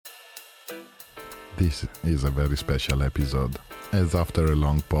This is a very special episode, as after a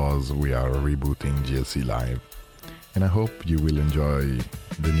long pause we are rebooting GLC Live, and I hope you will enjoy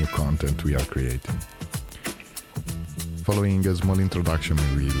the new content we are creating. Following a small introduction,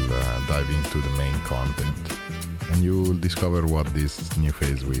 we will dive into the main content, and you will discover what this new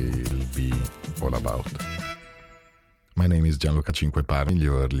phase will be all about. My name is Gianluca Cinqueparni,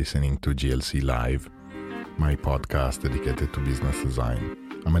 you are listening to GLC Live, my podcast dedicated to business design.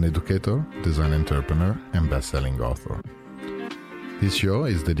 I'm an educator, design entrepreneur, and best-selling author. This show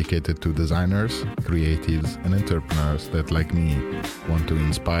is dedicated to designers, creatives, and entrepreneurs that, like me, want to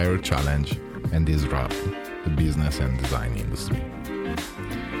inspire, challenge, and disrupt the business and design industry.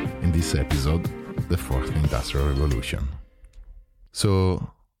 In this episode, the fourth industrial revolution. So,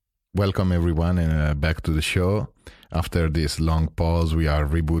 welcome everyone back to the show. After this long pause, we are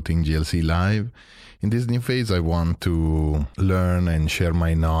rebooting GLC Live. In this new phase, I want to learn and share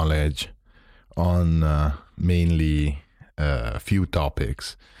my knowledge on mainly a few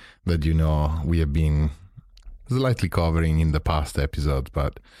topics that we have been slightly covering in the past episodes,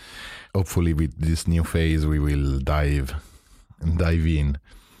 but hopefully with this new phase, we will dive in.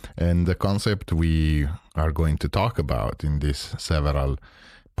 And the concept we are going to talk about in these several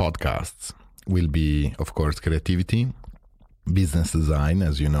podcasts will be, of course, creativity, business design.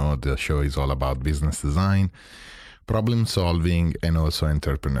 As you know, the show is all about business design, problem solving, and also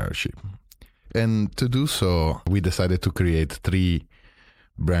entrepreneurship. And to do so, we decided to create 3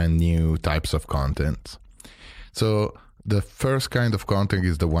 brand new types of content. So the first kind of content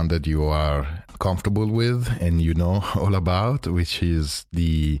is the one that you are comfortable with and you know all about, which is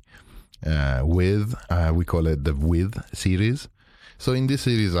the we call it the With series. So in this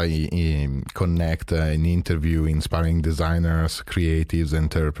series, I connect and interview inspiring designers, creatives,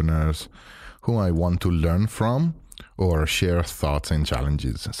 entrepreneurs whom I want to learn from or share thoughts and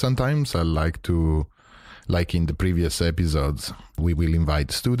challenges. Sometimes I like to, like in the previous episodes, we will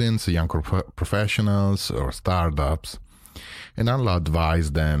invite students, young professionals, or startups, and I'll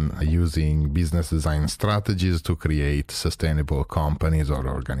advise them using business design strategies to create sustainable companies or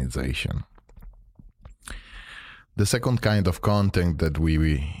organizations. The second kind of content that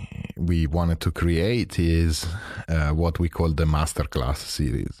we wanted to create is what we call the Masterclass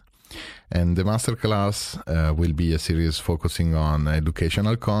series. And the Masterclass will be a series focusing on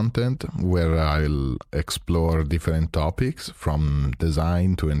educational content where I'll explore different topics from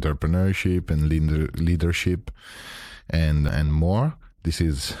design to entrepreneurship and leadership and more. This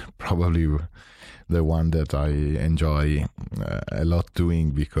is probably the one that I enjoy a lot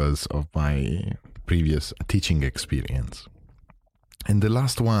doing because of my previous teaching experience. And the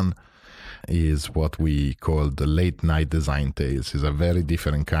last one is what we call the late night design tales. It's a very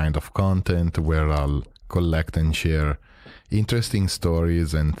different kind of content where I'll collect and share interesting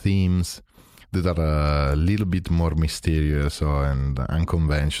stories and themes that are a little bit more mysterious and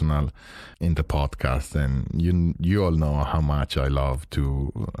unconventional in the podcast. And you all know how much I love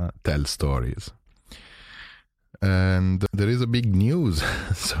to tell stories. And there is a big news.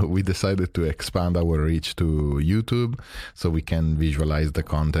 So we decided to expand our reach to YouTube so we can visualize the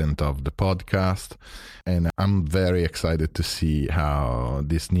content of the podcast. And I'm very excited to see how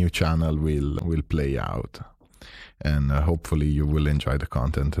this new channel will play out. And hopefully you will enjoy the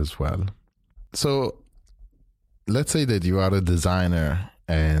content as well. So let's say that you are a designer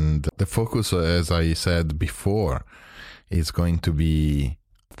and the focus, as I said before, is going to be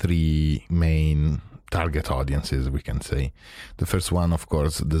 3 main target audiences, we can say. The first one, of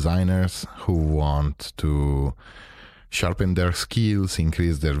course, designers who want to sharpen their skills,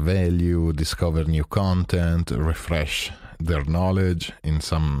 increase their value, discover new content, refresh their knowledge in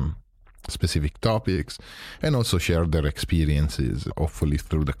some specific topics, and also share their experiences, hopefully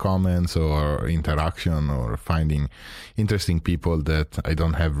through the comments or interaction or finding interesting people that I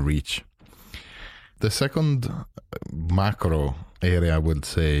don't have reach. The second macro area, I would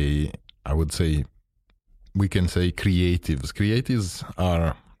say we can say creatives. Creatives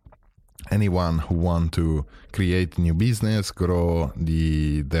are anyone who want to create new business, grow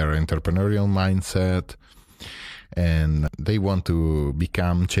their entrepreneurial mindset, and they want to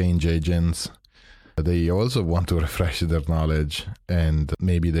become change agents. They also want to refresh their knowledge, and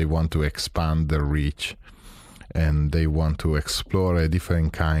maybe they want to expand their reach, and they want to explore a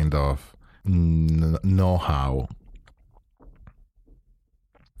different kind of know-how.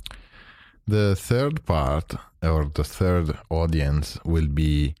 The third part, or the third audience, will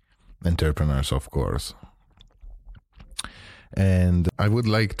be entrepreneurs, of course. And I would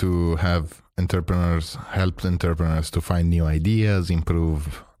like to have help entrepreneurs to find new ideas,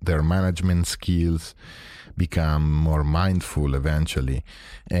 improve their management skills, become more mindful eventually,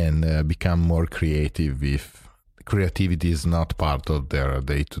 and become more creative if creativity is not part of their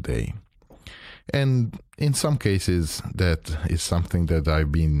day-to-day. And in some cases, that is something that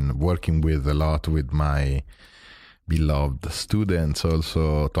I've been working with a lot with my beloved students,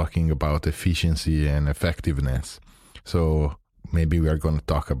 also talking about efficiency and effectiveness. So maybe we are going to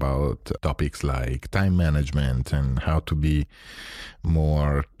talk about topics like time management and how to be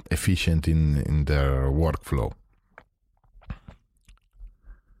more efficient in their workflow.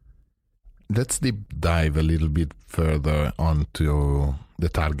 Let's deep dive a little bit further onto the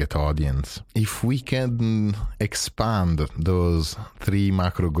target audience. If we can expand those 3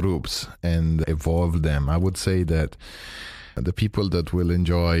 macro groups and evolve them, I would say that the people that will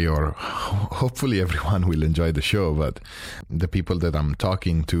enjoy, or hopefully everyone will enjoy the show, but the people that I'm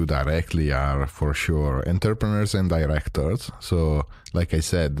talking to directly are for sure entrepreneurs and directors. So like I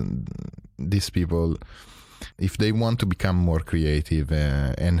said, these people, if they want to become more creative,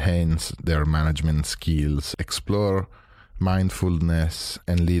 enhance their management skills, explore mindfulness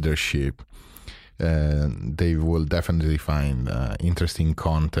and leadership, they will definitely find interesting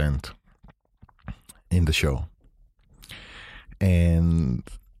content in the show. And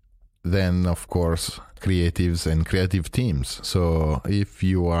then, of course, creatives and creative teams. So if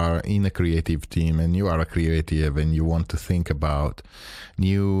you are in a creative team and you are a creative and you want to think about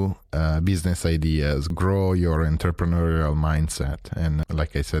new business ideas, grow your entrepreneurial mindset, and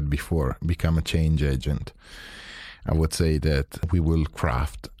like I said before, become a change agent, I would say that we will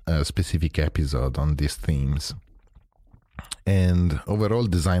craft a specific episode on these themes. And overall,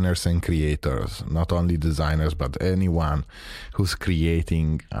 designers and creators, not only designers, but anyone who's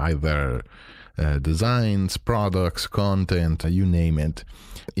creating either designs, products, content, you name it.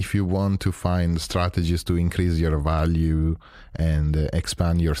 If you want to find strategies to increase your value and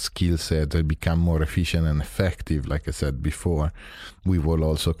expand your skill set and become more efficient and effective, like I said before, we will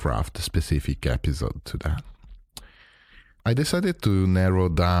also craft a specific episode to that. I decided to narrow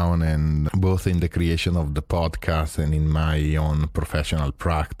down, and both in the creation of the podcast and in my own professional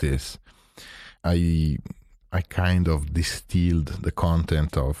practice, I kind of distilled the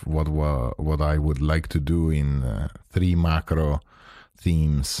content of what I would like to do in 3 macro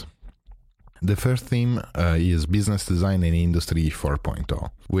themes. The first theme is business design and industry 4.0,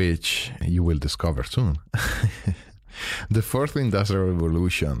 which you will discover soon. The fourth industrial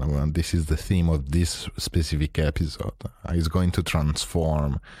revolution, well, this is the theme of this specific episode, is going to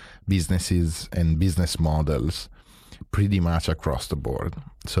transform businesses and business models pretty much across the board.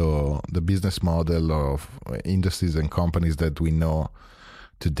 So the business model of industries and companies that we know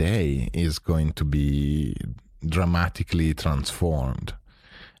today is going to be dramatically transformed,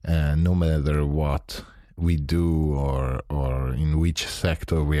 no matter what we do or in which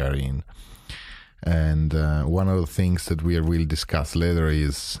sector we are in. And one of the things that we will discuss later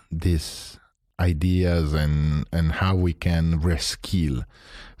is these ideas and how we can reskill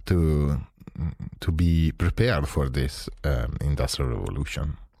to be prepared for this industrial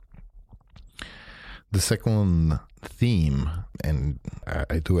revolution. The second theme, and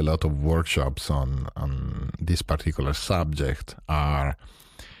I do a lot of workshops on this particular subject, are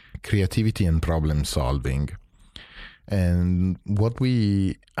creativity and problem solving. And what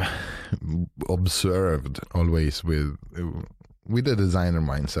we observed always with the designer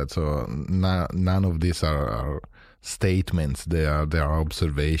mindset, so none of these are statements, they are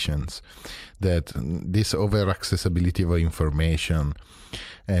observations, that this over accessibility of information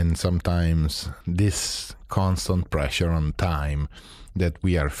and sometimes this constant pressure on time that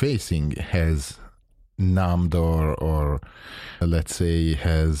we are facing has numbed or let's say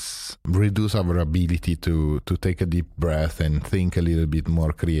has reduced our ability to take a deep breath and think a little bit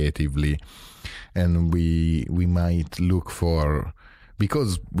more creatively. And we might look for,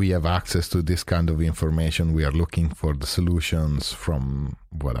 because we have access to this kind of information, we are looking for the solutions from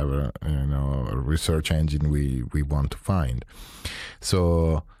whatever research engine we want to find.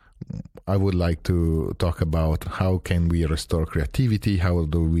 So I would like to talk about how can we restore creativity, how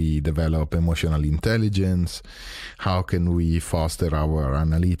do we develop emotional intelligence, how can we foster our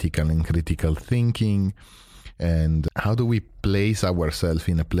analytical and critical thinking, and how do we place ourselves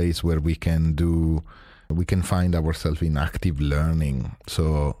in a place where we can find ourselves in active learning.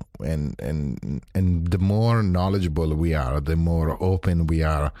 So and the more knowledgeable we are, the more open we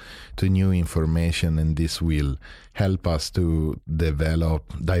are to new information, and this will help us to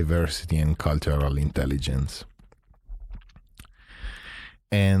develop diversity and cultural intelligence.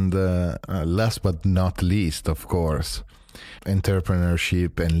 And last but not least, of course,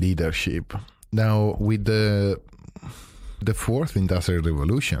 entrepreneurship and leadership. Now, with the fourth industrial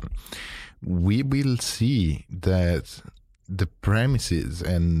revolution, we will see that the premises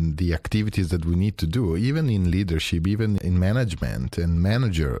and the activities that we need to do, even in leadership, even in management, and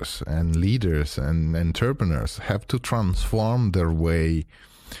managers and leaders and entrepreneurs have to transform their way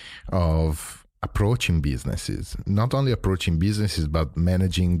of approaching businesses. Not only approaching businesses, but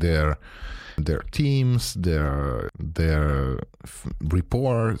managing their teams, their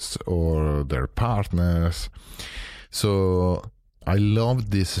reports, or their partners. So I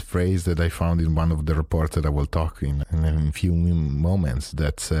love this phrase that I found in one of the reports that I will talk in a few moments,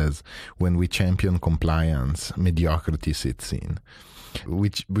 that says, when we champion compliance, mediocrity sits in,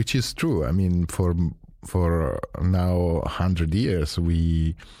 which is true. I mean, for now 100 years,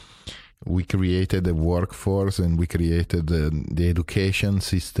 we created a workforce, and we created the education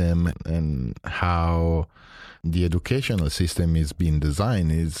system, and how the educational system is being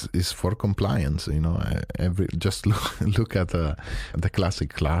designed is for compliance. Just look at the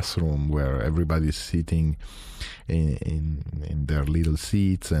classic classroom where everybody's sitting in their little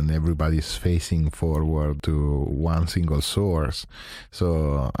seats, and everybody's facing forward to one single source.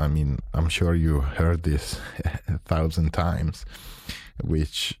 So, I mean, I'm sure you heard this 1,000 times,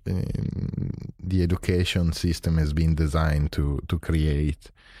 which the education system has been designed to create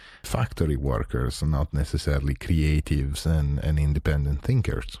factory workers, not necessarily creatives and independent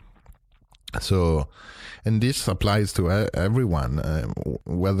thinkers. So, and this applies to everyone,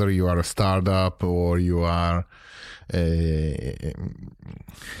 whether you are a startup or you are an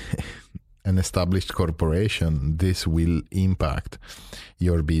established corporation. This will impact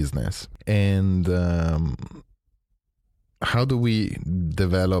your business. And how do we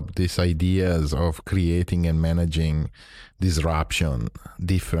develop these ideas of creating and managing disruption,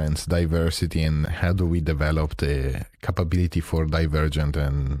 difference, diversity, and how do we develop the capability for divergent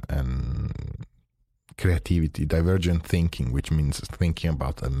and creativity, divergent thinking, which means thinking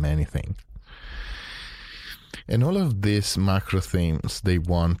about many things. And all of these macro themes, they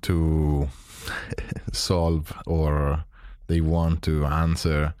want to solve, or they want to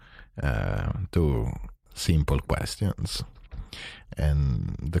answer to simple questions.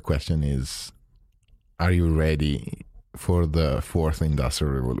 And the question is, are you ready for the fourth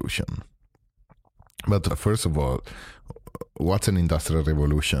industrial revolution? But first of all, what's an industrial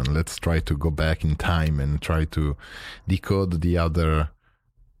revolution? Let's try to go back in time and try to decode the other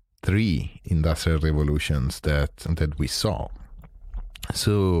three industrial revolutions that we saw.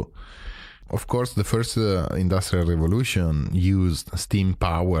 So, of course, the first industrial revolution used steam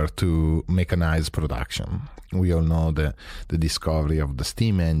power to mechanize production. We all know that the discovery of the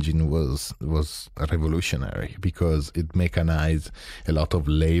steam engine was revolutionary, because it mechanized a lot of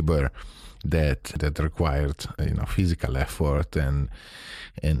labor that required physical effort, and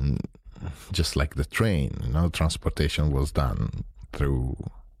just like the train, transportation was done through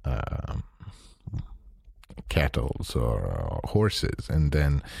cattle or horses. And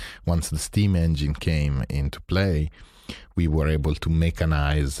then once the steam engine came into play, we were able to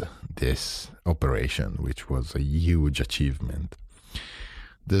mechanize this operation, which was a huge achievement.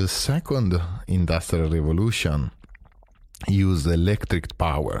 The second industrial revolution used electric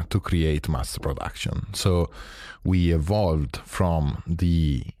power to create mass production. So we evolved from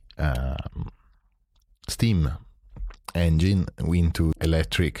the steam engine into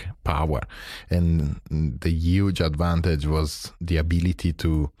electric power, and the huge advantage was the ability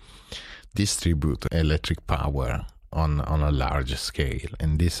to distribute electric power on a large scale,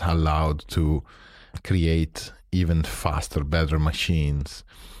 and this allowed to create even faster, better machines,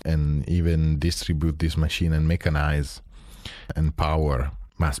 and even distribute this machine and mechanize and power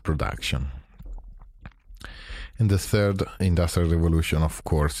mass production. And the third industrial revolution, of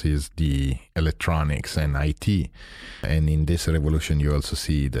course, is the electronics and IT. And in this revolution, you also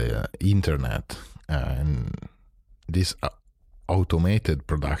see the internet and this automated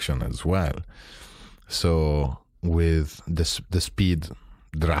production as well. So with the speed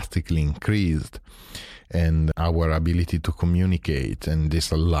drastically increased, and our ability to communicate, and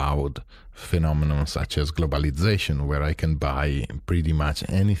this allowed phenomena such as globalization, where I can buy pretty much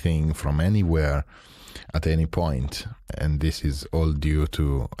anything from anywhere at any point. And this is all due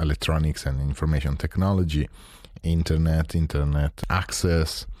to electronics and information technology, internet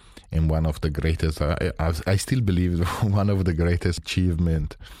access. And one of the greatest, I still believe one of the greatest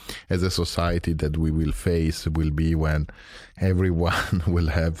achievement as a society that we will face will be when everyone will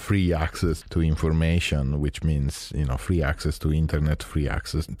have free access to information, which means, free access to internet, free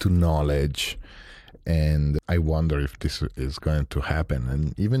access to knowledge, And I wonder if this is going to happen.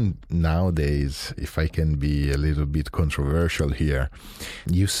 And even nowadays, if I can be a little bit controversial here,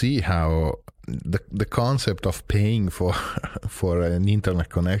 you see how the concept of paying for an internet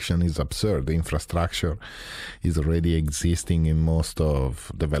connection is absurd. The infrastructure is already existing in most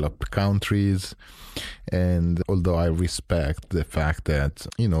of developed countries. And although I respect the fact that,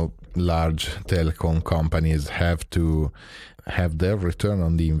 large telecom companies have to have their return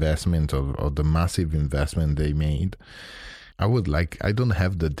on the investment of the massive investment they made, I don't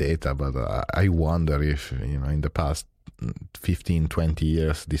have the data, but I wonder if, in the past 15, 20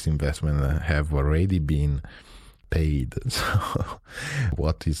 years, this investment have already been paid. So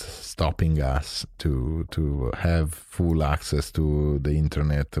what is stopping us to have full access to the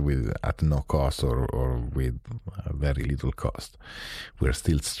internet at no cost or with very little cost? We're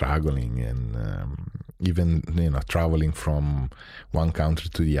still struggling, and even traveling from one country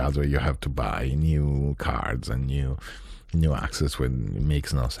to the other, you have to buy new cards and new access when it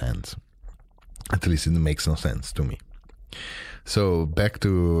makes no sense. At least it makes no sense to me. So back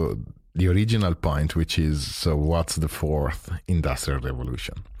to the original point, which is, so what's the fourth industrial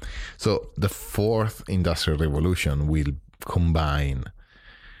revolution? So the fourth industrial revolution will combine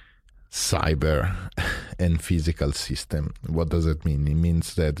cyber and physical system. What does it mean? It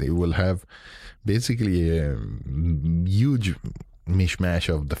means that it will have basically a huge mishmash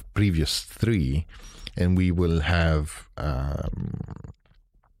of the previous three, and we will have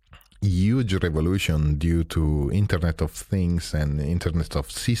huge revolution due to Internet of Things and Internet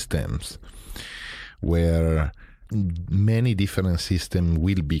of Systems, where many different systems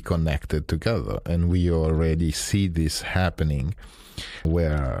will be connected together. And we already see this happening,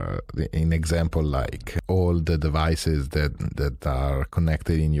 where an example like all the devices that are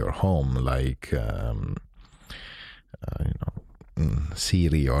connected in your home, like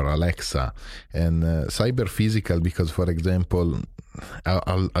Siri or Alexa, and cyber physical, because, for example,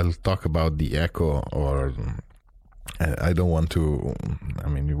 I'll talk about the Echo, or I don't want to.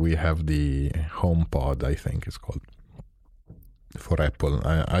 We have the HomePod, I think it's called, for Apple.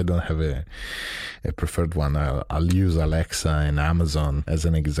 I don't have a preferred one. I'll use Alexa and Amazon as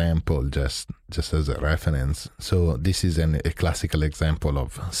an example, just as a reference. So this is a classical example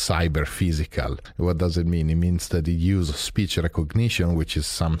of cyber physical. What does it mean? It means that it uses speech recognition, which is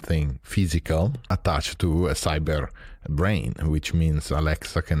something physical, attached to a cyber brain, which means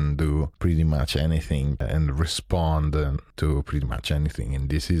Alexa can do pretty much anything and respond to pretty much anything. And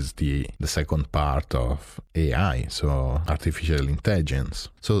this is the second part of AI, so artificial intelligence.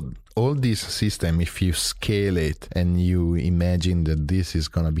 So all this system, if you scale it and you imagine that this is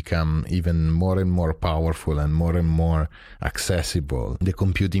going to become even more and more powerful and more accessible, the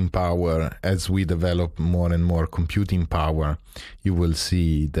computing power, as we develop more and more computing power, you will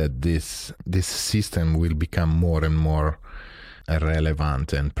see that this system will become more and more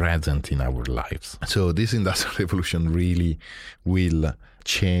relevant and present in our lives. So this industrial revolution really will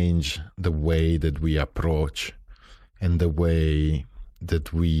change the way that we approach and the way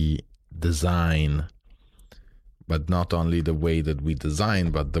that we design, but not only the way that we design,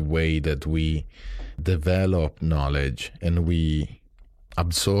 but the way that we develop knowledge and we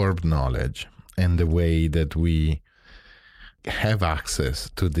absorb knowledge, and the way that we have access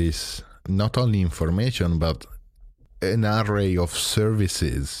to this, not only information, but an array of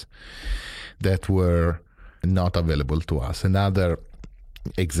services that were not available to us. Another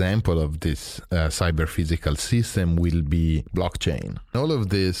example of this cyber physical system will be blockchain. All of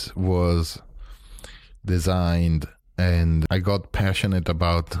this was designed, and I got passionate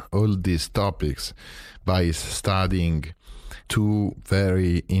about all these topics by studying two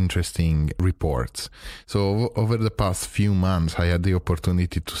very interesting reports. So over the past few months, I had the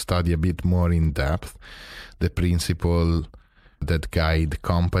opportunity to study a bit more in depth the principle that guide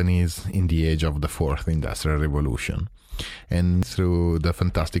companies in the age of the fourth industrial revolution, and through the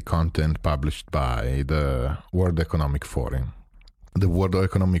fantastic content published by the World Economic Forum. The World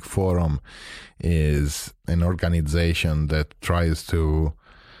Economic Forum is an organization that tries to,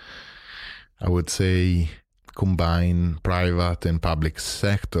 I would say, combine private and public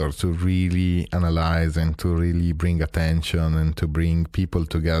sector to really analyze and to really bring attention and to bring people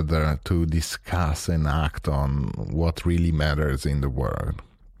together to discuss and act on what really matters in the world.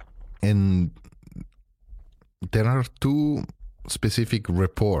 And there are two specific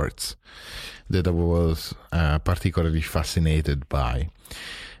reports that I was particularly fascinated by.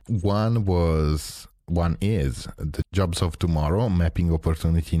 One is the Jobs of Tomorrow, Mapping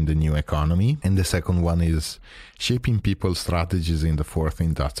Opportunity in the New Economy. And the second one is Shaping People's Strategies in the Fourth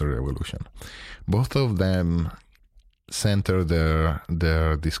Industrial Revolution. Both of them center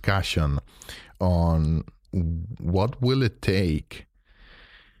their discussion on what will it take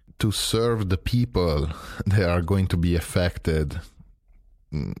to serve the people that are going to be affected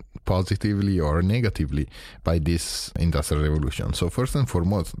positively or negatively by this industrial revolution. So first and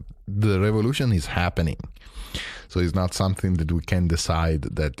foremost, the revolution is happening. So it's not something that we can decide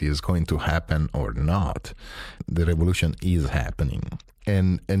that is going to happen or not. The revolution is happening.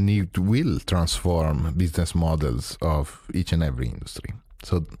 And it will transform business models of each and every industry.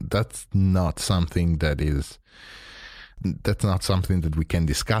 So that's not something that we can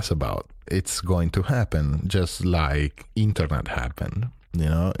discuss about. It's going to happen, just like internet happened. You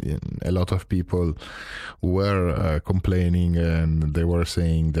know, a lot of people were complaining, and they were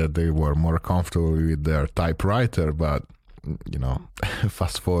saying that they were more comfortable with their typewriter, but you know,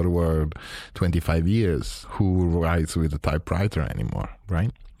 fast forward 25 years, who writes with a typewriter anymore,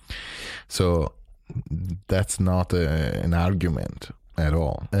 right? So that's not an argument at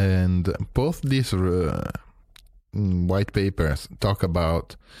all. And both these white papers talk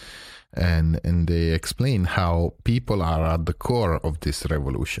about and they explain how people are at the core of this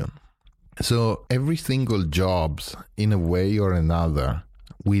revolution. So every single jobs, in a way or another,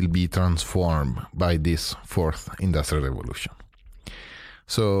 will be transformed by this fourth industrial revolution.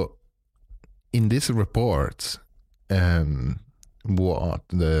 So in these reports, what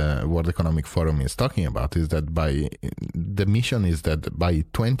the World Economic Forum is talking about is that the mission is that by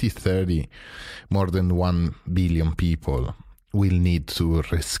 2030, more than 1 billion people will need to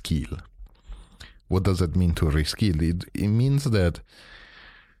reskill. What does it mean to reskill? It means that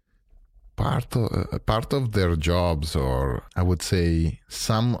part of their jobs, or I would say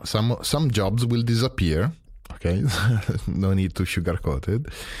some jobs will disappear. Okay, no need to sugarcoat it.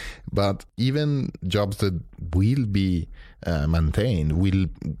 But even jobs that will be maintained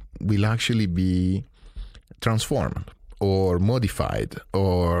will actually be transformed or modified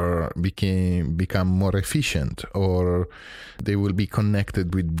or become more efficient, or they will be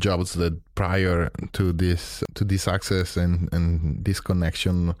connected with jobs that prior to this access and this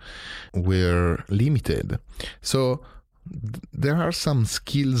connection were limited. So there are some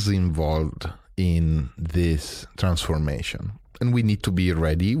skills involved in this transformation, and we need to be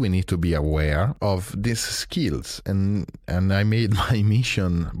ready. We need to be aware of these skills. And I made my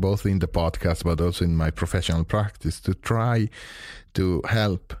mission, both in the podcast but also in my professional practice, to try to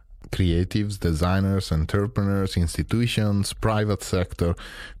help creatives, designers, entrepreneurs, institutions, private sector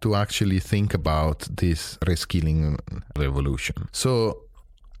to actually think about this reskilling revolution. So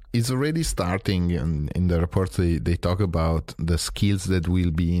it's already starting in the reports. They talk about the skills that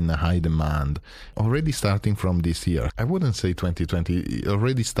will be in high demand already starting from this year. I wouldn't say 2020, it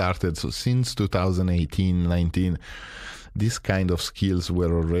already started. So since 2018-19, these kind of skills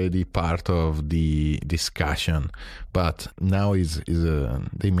were already part of the discussion. But now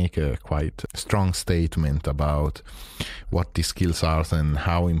they make a quite strong statement about what these skills are and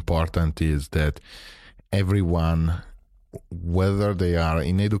how important it is that everyone, whether they are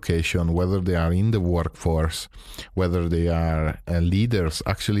in education, whether they are in the workforce, whether they are leaders,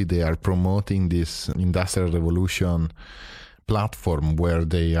 actually they are promoting this industrial revolution platform where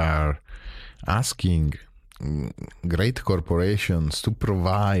they are asking great corporations to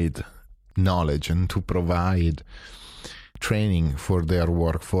provide knowledge and to provide training for their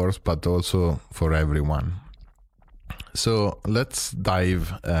workforce, but also for everyone. So let's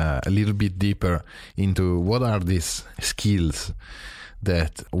dive a little bit deeper into what are these skills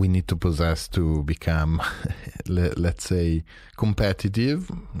that we need to possess to become, let's say,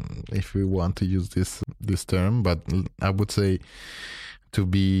 competitive, if we want to use this term, but I would say to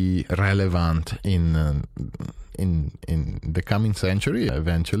be relevant in the coming century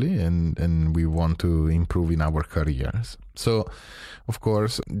eventually, and we want to improve in our careers. So, of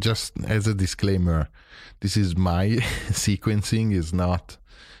course, just as a disclaimer, this is my sequencing, is not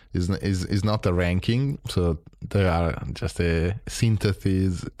a ranking. So there are just a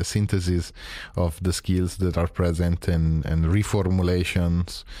synthesis of the skills that are present and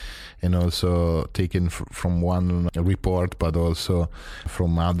reformulations, and also taken from one report, but also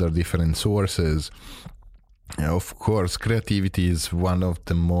from other different sources. Of course, creativity is one of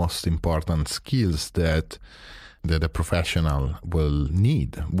the most important skills that a professional will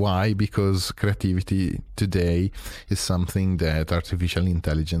need. Why? Because creativity today is something that artificial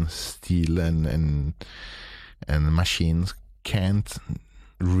intelligence still and machines can't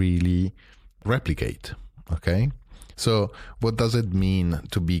really replicate. Okay? So what does it mean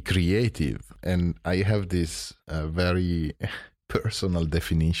to be creative? And I have this very personal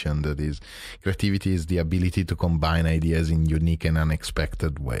definition, that is, creativity is the ability to combine ideas in unique and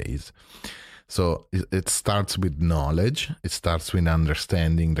unexpected ways. So it starts with knowledge. It starts with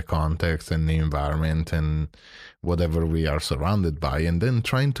understanding the context and the environment and whatever we are surrounded by, and then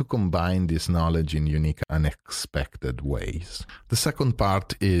trying to combine this knowledge in unique, unexpected ways. The second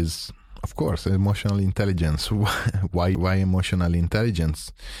part is, of course, emotional intelligence. Why emotional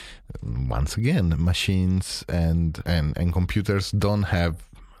intelligence? Once again, machines and computers don't have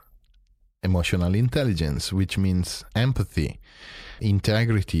emotional intelligence, which means empathy,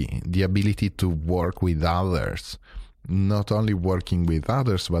 integrity, the ability to work with others, not only working with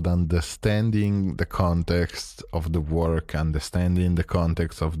others, but understanding the context of the work, understanding the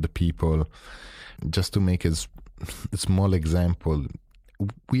context of the people. Just to make a small example,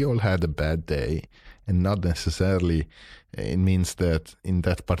 we all had a bad day, and not necessarily it means that in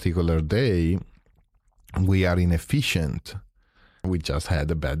that particular day we are inefficient. We just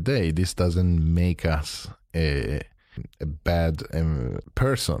had a bad day. This doesn't make us a bad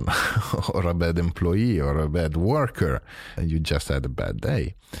person or a bad employee or a bad worker. You just had a bad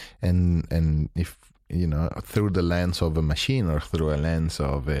day. And if, through the lens of a machine or through a lens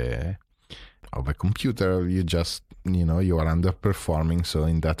of a computer, you just, you are underperforming. So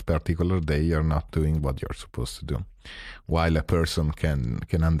in that particular day, you're not doing what you're supposed to do. While a person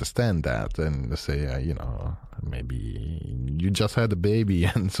can understand that and say, maybe you just had a baby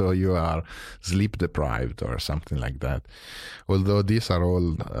and so you are sleep deprived or something like that. Although these are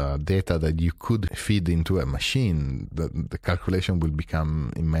all data that you could feed into a machine, the calculation will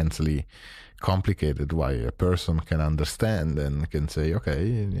become immensely complicated. Why a person can understand and can say,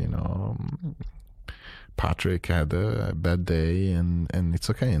 okay, Patrick had a bad day and it's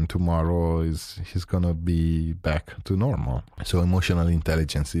okay, and tomorrow he's gonna be back to normal. So emotional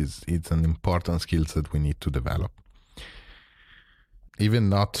intelligence it's an important skill that we need to develop. Even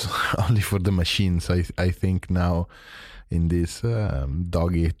not only for the machines. I think now in this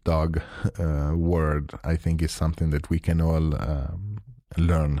dog eat dog world, I think it's something that we can all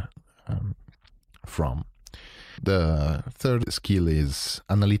learn from. The third skill is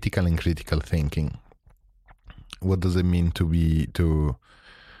analytical and critical thinking. What does it mean to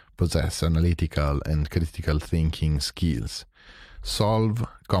possess analytical and critical thinking skills? Solve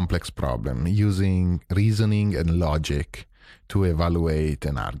complex problems using reasoning and logic to evaluate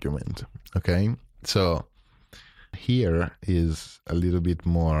an argument. Okay, so here is a little bit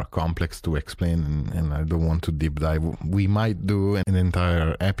more complex to explain, and I don't want to deep dive. We might do an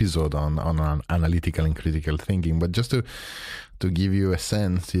entire episode on analytical and critical thinking, but just to give you a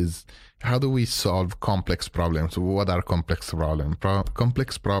sense is, how do we solve complex problems? What are complex problems?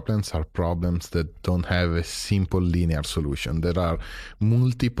 Complex problems are problems that don't have a simple linear solution. There are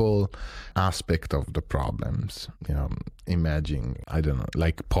multiple aspects of the problems. Imagine, I don't know,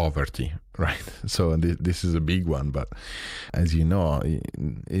 like poverty, right? So this is a big one, but as you know,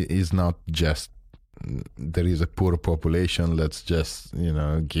 it is not just there is a poor population, let's just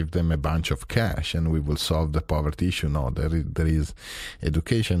give them a bunch of cash and we will solve the poverty issue. No, there is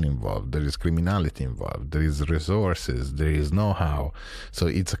education involved, there is criminality involved, there is resources, there is know-how. So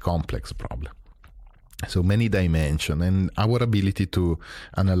it's a complex problem. So many dimensions, and our ability to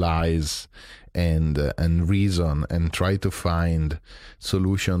analyze and reason and try to find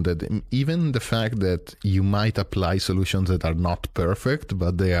solution, that even the fact that you might apply solutions that are not perfect,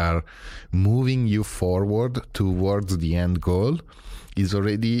 but they are moving you forward towards the end goal, is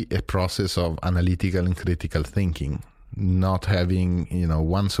already a process of analytical and critical thinking. Not having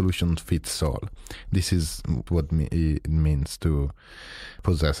one solution fits all. This is what it means to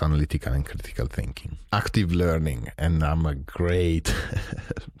possess analytical and critical thinking. Active learning, and I'm a great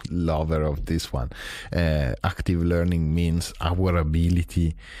lover of this one. Active learning means our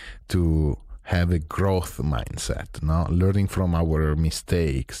ability to have a growth mindset, learning from our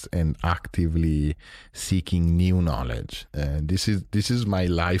mistakes and actively seeking new knowledge. This is my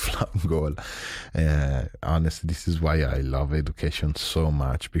lifelong goal. Honestly, this is why I love education so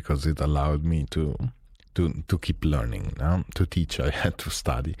much, because it allowed me to keep learning. To teach, I had to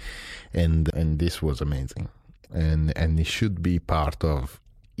study, and this was amazing. And it should be part of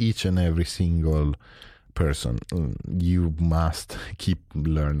each and every single person. You must keep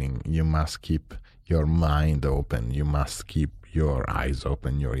learning. You must keep your mind open. You must keep your eyes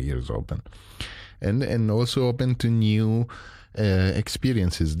open, your ears open, and also open to new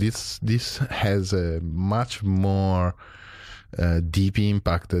experiences. This has a much more deep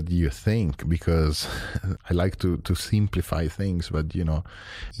impact that you think, because I like to simplify things, but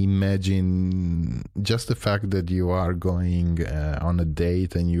imagine just the fact that you are going on a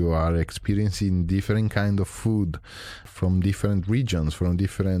date and you are experiencing different kind of food from different regions, from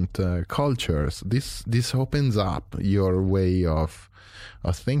different cultures. This opens up your way of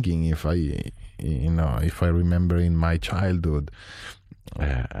thinking. If I remember in my childhood,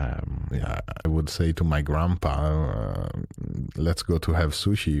 I would say to my grandpa, let's go to have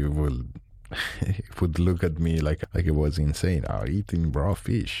sushi. He would look at me like it was insane. Eating raw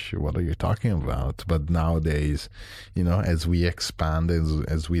fish, what are you talking about? But nowadays, as we expand,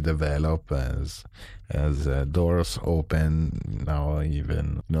 as we develop, as doors open, now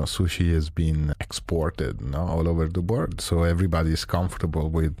even sushi has been exported all over the world, so everybody is comfortable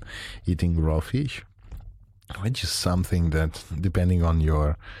with eating raw fish, which is something that, depending on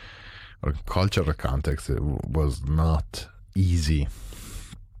your cultural context, it was not easy.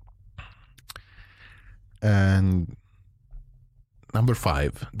 And number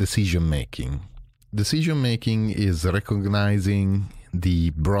 5, decision making. Decision making is recognizing the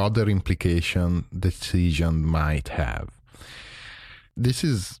broader implication decision might have. This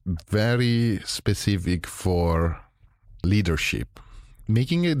is very specific for leadership.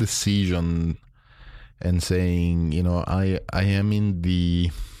 Making a decision and saying, I am in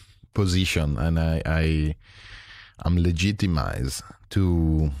the position and I'm legitimized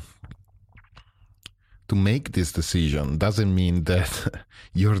to make this decision, doesn't mean that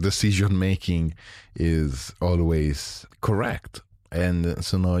your decision making is always correct. And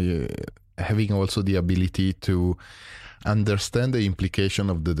so now having also the ability to understand the implication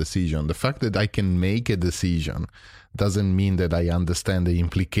of the decision. The fact that I can make a decision doesn't mean that I understand the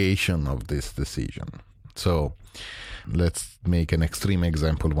implication of this decision. So let's make an extreme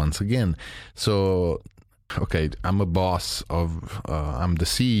example once again. So, okay, I'm a boss I'm the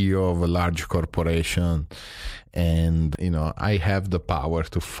CEO of a large corporation, and, I have the power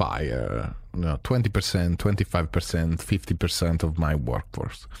to fire, 20%, 25%, 50% of my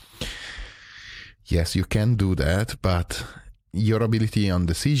workforce. Yes, you can do that, but your ability on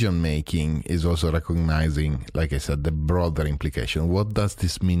decision making is also recognizing, like I said, the broader implication. What does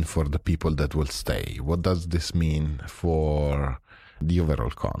this mean for the people that will stay? What does this mean for the overall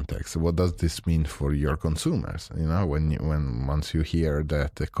context? What does this mean for your consumers? Once you hear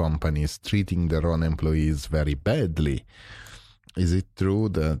that a company is treating their own employees very badly, is it true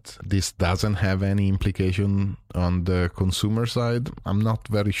that this doesn't have any implication on the consumer side? I'm not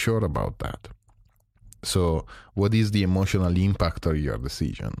very sure about that. So what is the emotional impact of your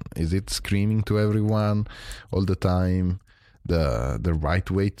decision? Is it screaming to everyone all the time the right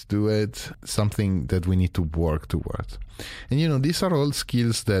way to do it? Something that we need to work towards. And these are all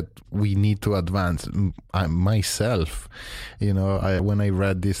skills that we need to advance. Myself, when I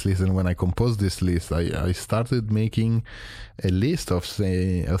read this list and when I composed this list, I started making a list of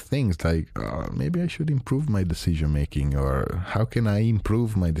things like maybe I should improve my decision making, or how can I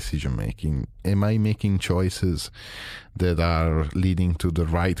improve my decision making? Am I making choices that are leading to the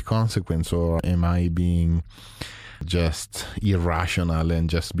right consequence, or am I being just irrational, and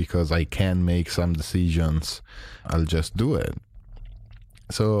just because I can make some decisions, I'll just do it?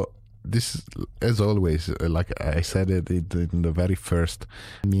 So this, as always, like I said it in the very first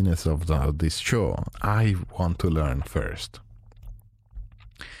minutes of this show, I want to learn first.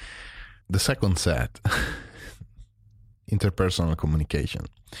 The second set, interpersonal communication.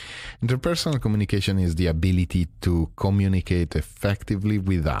 Interpersonal communication is the ability to communicate effectively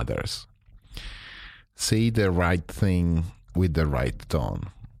with others. Say the right thing with the right tone.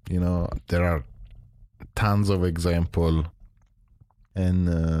 There are tons of examples, and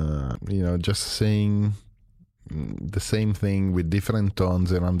just saying the same thing with different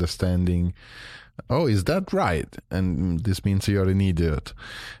tones and understanding. Oh, is that right? And this means you're an idiot.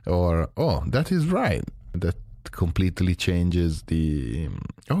 Or, oh, that is right. That completely changes the,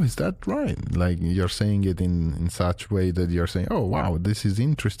 oh, is that right? Like you're saying it in such way that you're saying, oh, wow, this is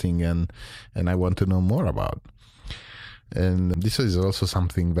interesting and I want to know more about. And this is also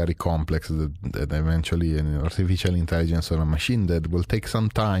something very complex that eventually an artificial intelligence or a machine that will take some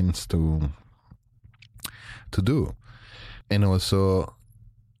time to do. And also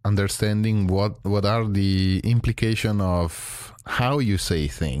understanding what are the implication of how you say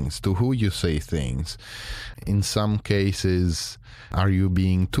things, to who you say things. In some cases, are you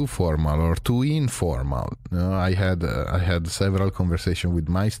being too formal or too informal? I had several conversations with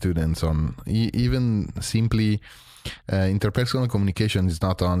my students on even simply Interpersonal communication is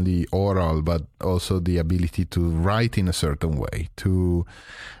not only oral, but also the ability to write in a certain way, to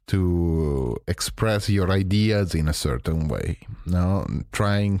express your ideas in a certain way. Now,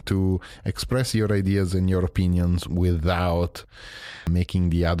 trying to express your ideas and your opinions without making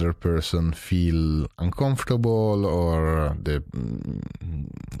the other person feel uncomfortable, or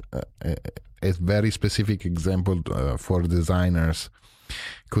a very specific example for designers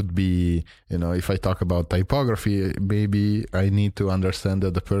could be, if I talk about typography, maybe I need to understand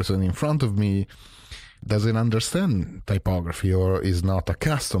that the person in front of me doesn't understand typography or is not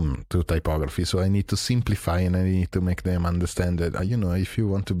accustomed to typography. So I need to simplify, and I need to make them understand that, if you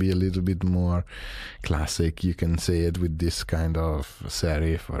want to be a little bit more classic, you can say it with this kind of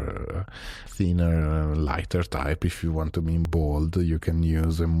serif or thinner, lighter type. If you want to be bold, you can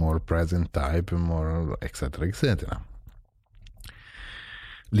use a more present type, more, etc., etc.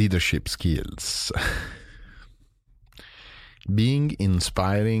 Leadership skills. Being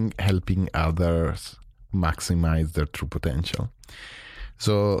inspiring, helping others maximize their true potential.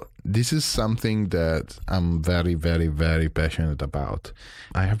 So this is something that I'm very, very, very passionate about.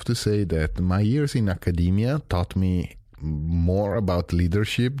 I have to say that my years in academia taught me more about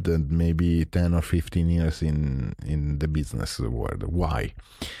leadership than maybe 10 or 15 years in the business world. Why?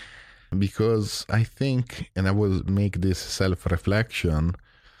 Because I think, and I will make this self-reflection,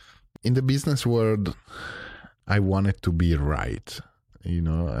 in the business world, I wanted to be right,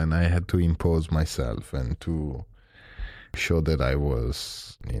 and I had to impose myself and to show that I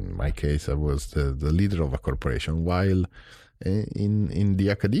was, in my case, I was the leader of a corporation. While in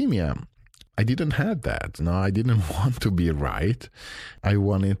the academia, I didn't have that. No, I didn't want to be right. I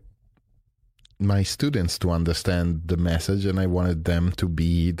wanted my students to understand the message, and I wanted them to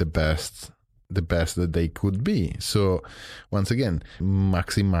be the best that they could be. So once again,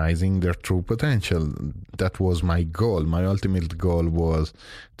 maximizing their true potential. That was my goal. My ultimate goal was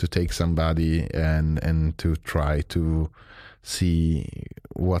to take somebody and to try to see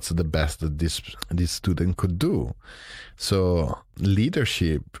what's the best that this student could do. So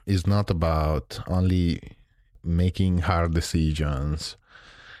leadership is not about only making hard decisions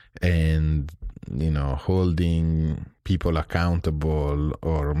and holding people accountable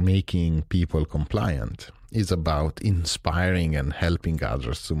or making people compliant. It's about inspiring and helping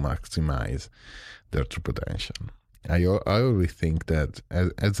others to maximize their true potential. I always think that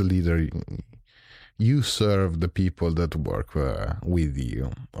as a leader, you serve the people that work with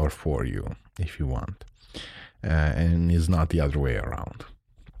you or for you, if you want, and it's not the other way around.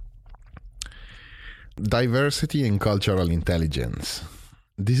 Diversity and cultural intelligence.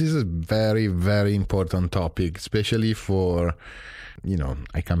 This is a very, very important topic, especially for,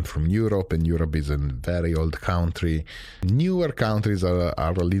 I come from Europe, and Europe is a very old country. Newer countries are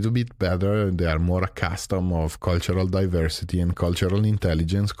a little bit better. They are more accustomed of cultural diversity and cultural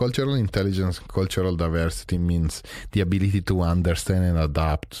intelligence. Cultural intelligence, cultural diversity means the ability to understand and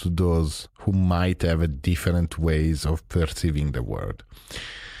adapt to those who might have different ways of perceiving the world.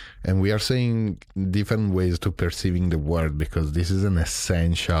 And we are saying different ways to perceiving the world because this is an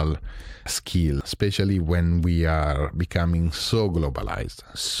essential skill, especially when we are becoming so globalized,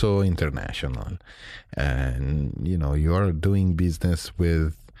 so international. And, you are doing business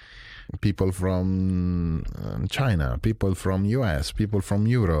with people from China, people from US, people from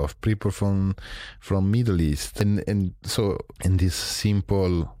Europe, people from Middle East. And so in this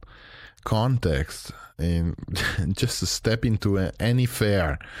simple context, just step into any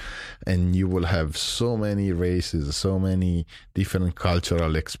fair and you will have so many races, so many different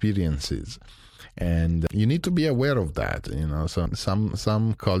cultural experiences, and you need to be aware of that. So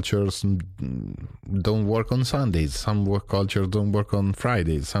some cultures don't work on Sundays, some cultures don't work on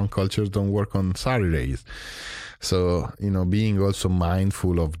Fridays, some cultures don't work on Saturdays. So, being also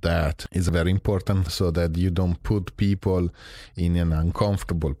mindful of that is very important so that you don't put people in an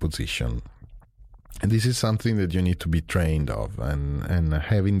uncomfortable position. And this is something that you need to be trained of, and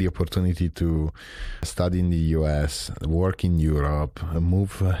having the opportunity to study in the US, work in Europe,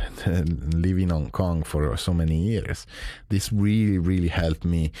 move, live in Hong Kong for so many years. This really, really helped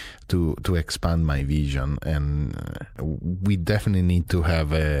me to expand my vision, and we definitely need to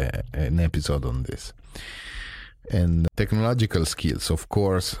have an episode on this. And technological skills, of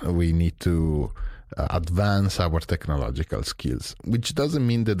course, we need to advance our technological skills, which doesn't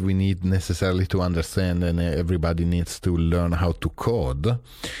mean that we need necessarily to understand and everybody needs to learn how to code,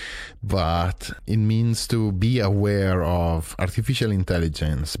 but it means to be aware of artificial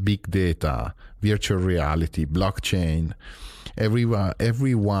intelligence, big data, virtual reality, blockchain.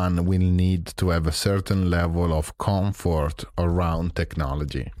 Everyone will need to have a certain level of comfort around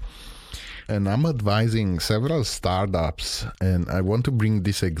technology. and I'm advising several startups, and I want to bring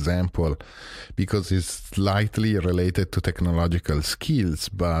this example because it's slightly related to technological skills,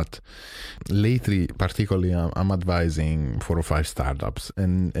 but lately, particularly, I'm advising 4 or 5 startups,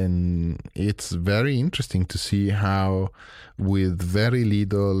 and it's very interesting to see how with very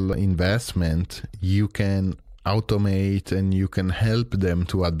little investment you can automate and you can help them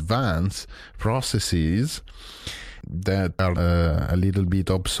to advance processes that are a little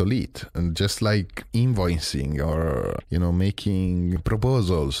bit obsolete, and just like invoicing or making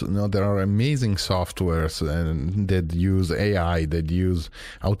proposals. There are amazing softwares that use AI, that use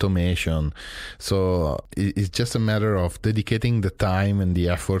automation. So it's just a matter of dedicating the time and the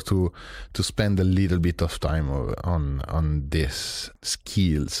effort to spend a little bit of time on these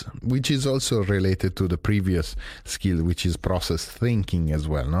skills, which is also related to the previous skill, which is process thinking as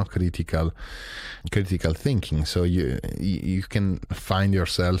well, critical thinking. So you can find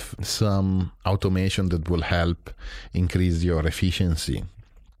yourself some automation that will help increase your efficiency.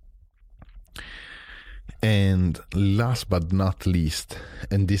 And last but not least,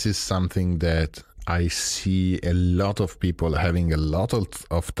 and this is something that I see a lot of people having a lot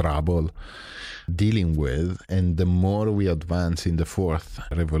of trouble dealing with, and the more we advance in the fourth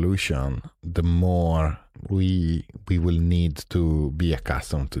revolution, the more we will need to be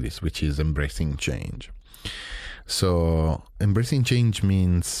accustomed to this, which is embracing change. So embracing change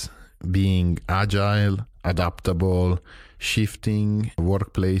means being agile, adaptable, shifting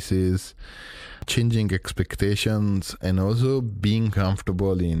workplaces, changing expectations, and also being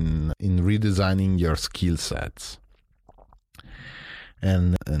comfortable in redesigning your skill sets.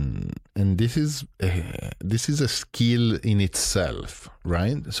 And this is a skill in itself,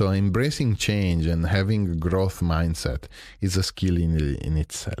 right? So embracing change and having a growth mindset is a skill in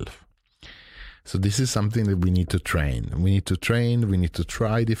itself. So this is something that we need to train. We need to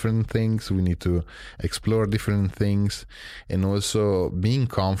try different things, we need to explore different things, and also being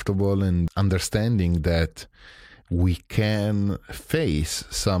comfortable and understanding that we can face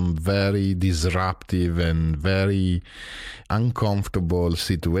some very disruptive and very uncomfortable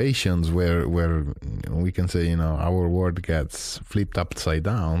situations where we can say, our world gets flipped upside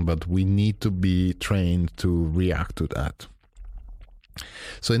down, but we need to be trained to react to that.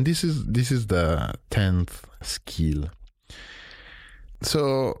 So, and this is the 10th skill.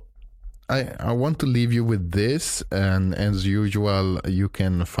 So I want to leave you with this, and as usual, you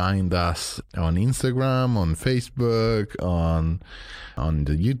can find us on Instagram, on Facebook, on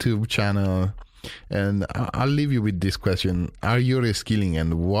the YouTube channel. And I'll leave you with this question: are you reskilling,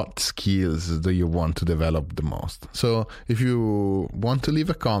 and what skills do you want to develop the most? So if you want to leave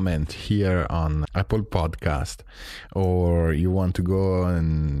a comment here on Apple Podcast, or you want to go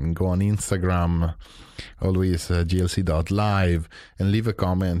on Instagram, always glc.live, and leave a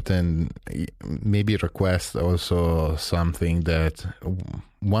comment and maybe request also something, that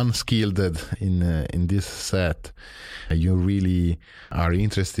one skill that in this set you really are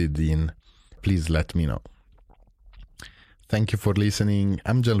interested in, please let me know. Thank you for listening.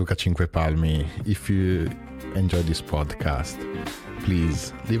 I'm Gianluca Cinquepalmi. If you enjoy this podcast,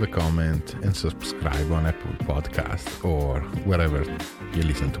 please leave a comment and subscribe on Apple Podcast or wherever you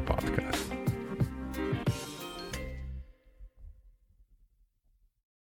listen to podcasts.